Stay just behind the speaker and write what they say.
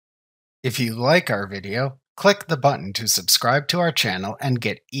If you like our video, click the button to subscribe to our channel and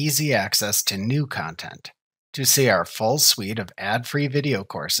get easy access to new content. To see our full suite of ad-free video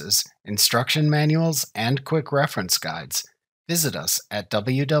courses, instruction manuals, and quick reference guides, visit us at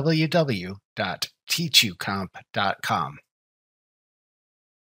www.teachucomp.com.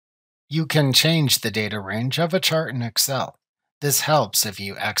 You can change the data range of a chart in Excel. This helps if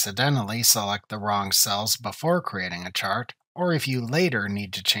you accidentally select the wrong cells before creating a chart, or if you later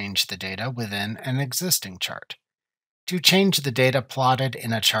need to change the data within an existing chart. To change the data plotted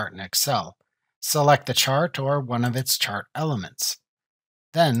in a chart in Excel, select the chart or one of its chart elements.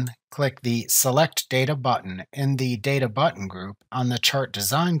 Then, click the Select Data button in the Data button group on the Chart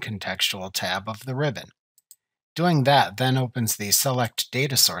Design Contextual tab of the ribbon. Doing that then opens the Select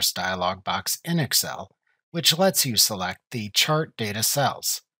Data Source dialog box in Excel, which lets you select the chart data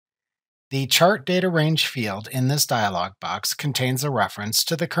cells. The Chart Data Range field in this dialog box contains a reference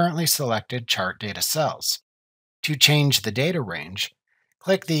to the currently selected chart data cells. To change the data range,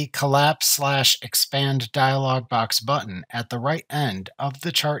 click the Collapse/Expand dialog box button at the right end of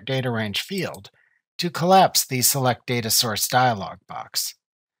the Chart Data Range field to collapse the Select Data Source dialog box.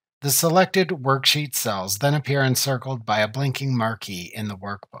 The selected worksheet cells then appear encircled by a blinking marquee in the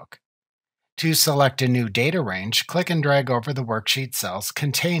workbook. To select a new data range, click and drag over the worksheet cells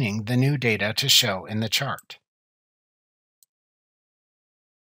containing the new data to show in the chart.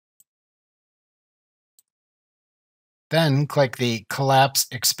 Then click the Collapse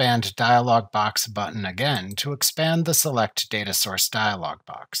Expand dialog box button again to expand the Select Data Source dialog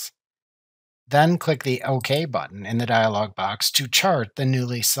box. Then click the OK button in the dialog box to chart the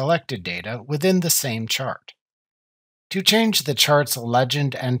newly selected data within the same chart. To change the chart's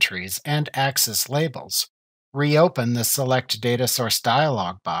legend entries and axis labels, reopen the Select Data Source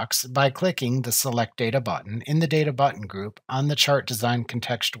dialog box by clicking the Select Data button in the Data button group on the Chart Design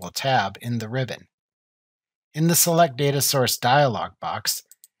Contextual tab in the ribbon. In the Select Data Source dialog box,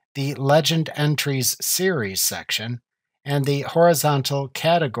 the Legend Entries Series section and the horizontal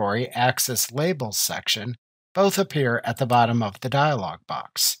Category Axis Labels section both appear at the bottom of the dialog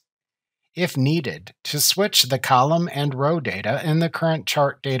box. If needed, to switch the column and row data in the current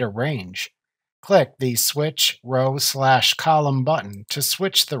chart data range, click the Switch Row/Column button to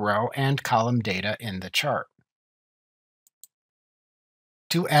switch the row and column data in the chart.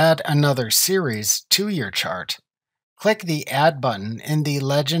 To add another series to your chart, click the Add button in the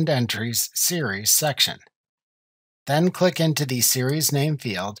Legend Entries Series section. Then click into the Series Name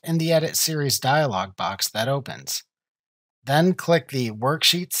field in the Edit Series dialog box that opens. Then click the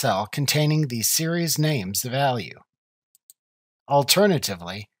worksheet cell containing the series name's value.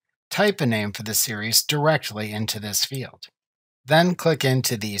 Alternatively, type a name for the series directly into this field. Then click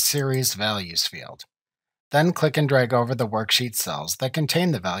into the Series Values field. Then click and drag over the worksheet cells that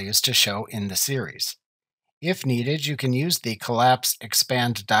contain the values to show in the series. If needed, you can use the Collapse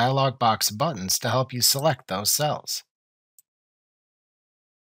Expand dialog box buttons to help you select those cells.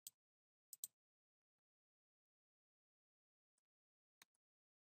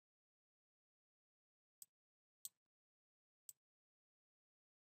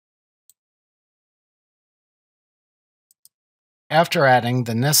 After adding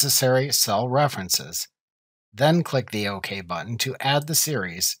the necessary cell references, then click the OK button to add the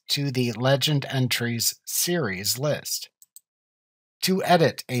series to the Legend Entries Series list. To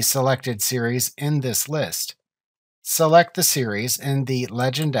edit a selected series in this list, select the series in the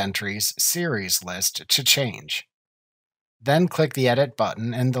Legend Entries Series list to change. Then click the Edit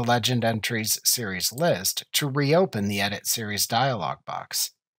button in the Legend Entries Series list to reopen the Edit Series dialog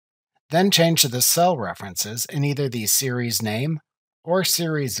box. Then change the cell references in either the series name or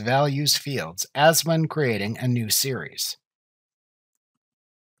series values fields as when creating a new series.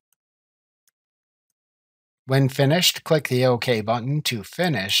 When finished, click the OK button to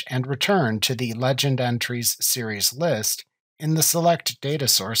finish and return to the Legend Entries Series list in the Select Data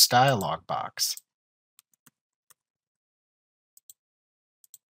Source dialog box.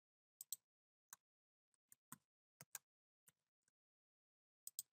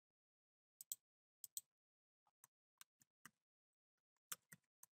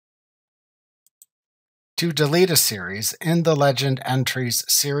 To delete a series in the Legend Entries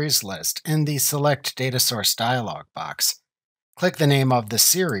Series list in the Select Data Source dialog box, click the name of the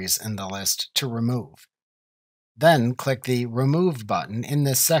series in the list to remove. Then click the Remove button in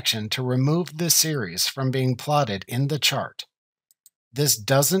this section to remove the series from being plotted in the chart. This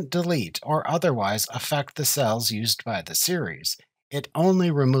doesn't delete or otherwise affect the cells used by the series. It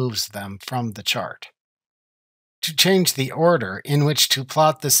only removes them from the chart. To change the order in which to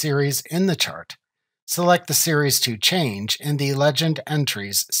plot the series in the chart, Select the series to change in the Legend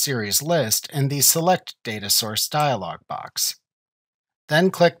Entries series list in the Select Data Source dialog box.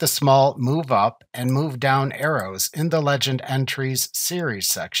 Then click the small Move Up and Move Down arrows in the Legend Entries series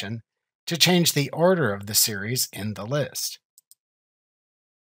section to change the order of the series in the list.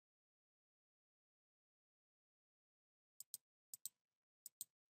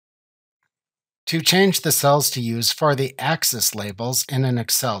 To change the cells to use for the axis labels in an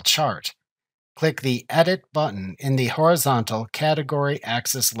Excel chart, click the Edit button in the horizontal Category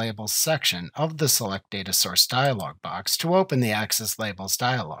Axis Labels section of the Select Data Source dialog box to open the Axis Labels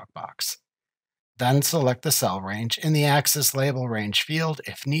dialog box. Then select the cell range in the Axis Label Range field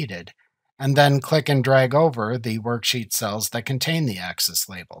if needed, and then click and drag over the worksheet cells that contain the axis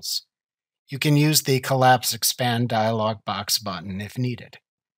labels. You can use the Collapse Expand dialog box button if needed.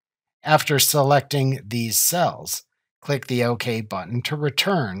 After selecting these cells, click the OK button to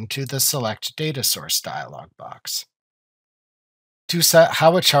return to the Select Data Source dialog box. To set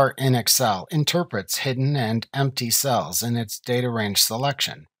how a chart in Excel interprets hidden and empty cells in its data range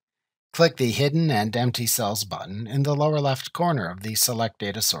selection, click the Hidden and Empty Cells button in the lower left corner of the Select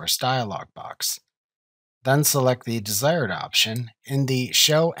Data Source dialog box. Then select the desired option in the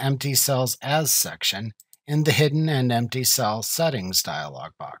Show Empty Cells As section in the Hidden and Empty Cell Settings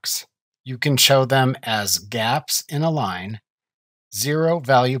dialog box. You can show them as gaps in a line, 0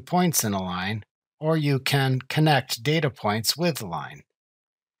 value points in a line, or you can connect data points with a line.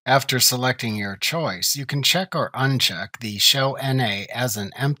 After selecting your choice, you can check or uncheck the Show NA as an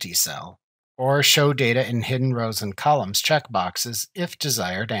empty cell, or Show Data in Hidden Rows and Columns checkboxes if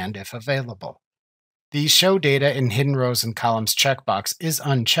desired and if available. The Show Data in Hidden Rows and Columns checkbox is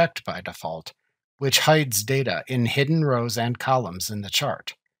unchecked by default, which hides data in hidden rows and columns in the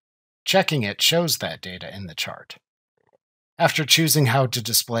chart. Checking it shows that data in the chart. After choosing how to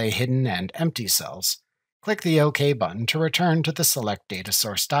display hidden and empty cells, click the OK button to return to the Select Data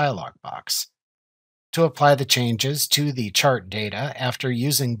Source dialog box. To apply the changes to the chart data after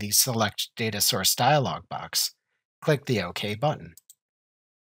using the Select Data Source dialog box, click the OK button.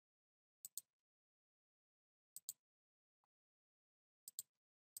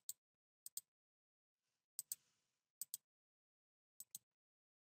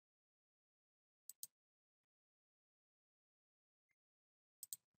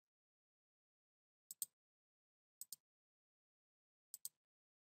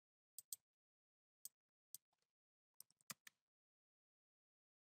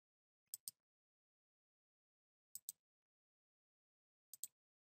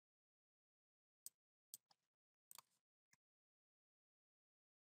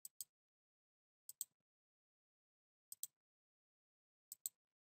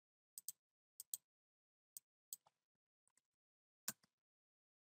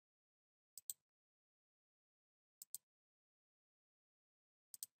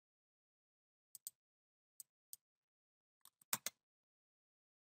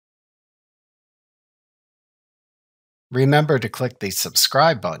 Remember to click the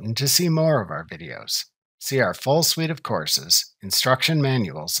subscribe button to see more of our videos. See our full suite of courses, instruction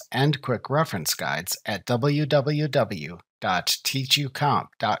manuals, and quick reference guides at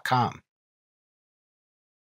www.teachucomp.com.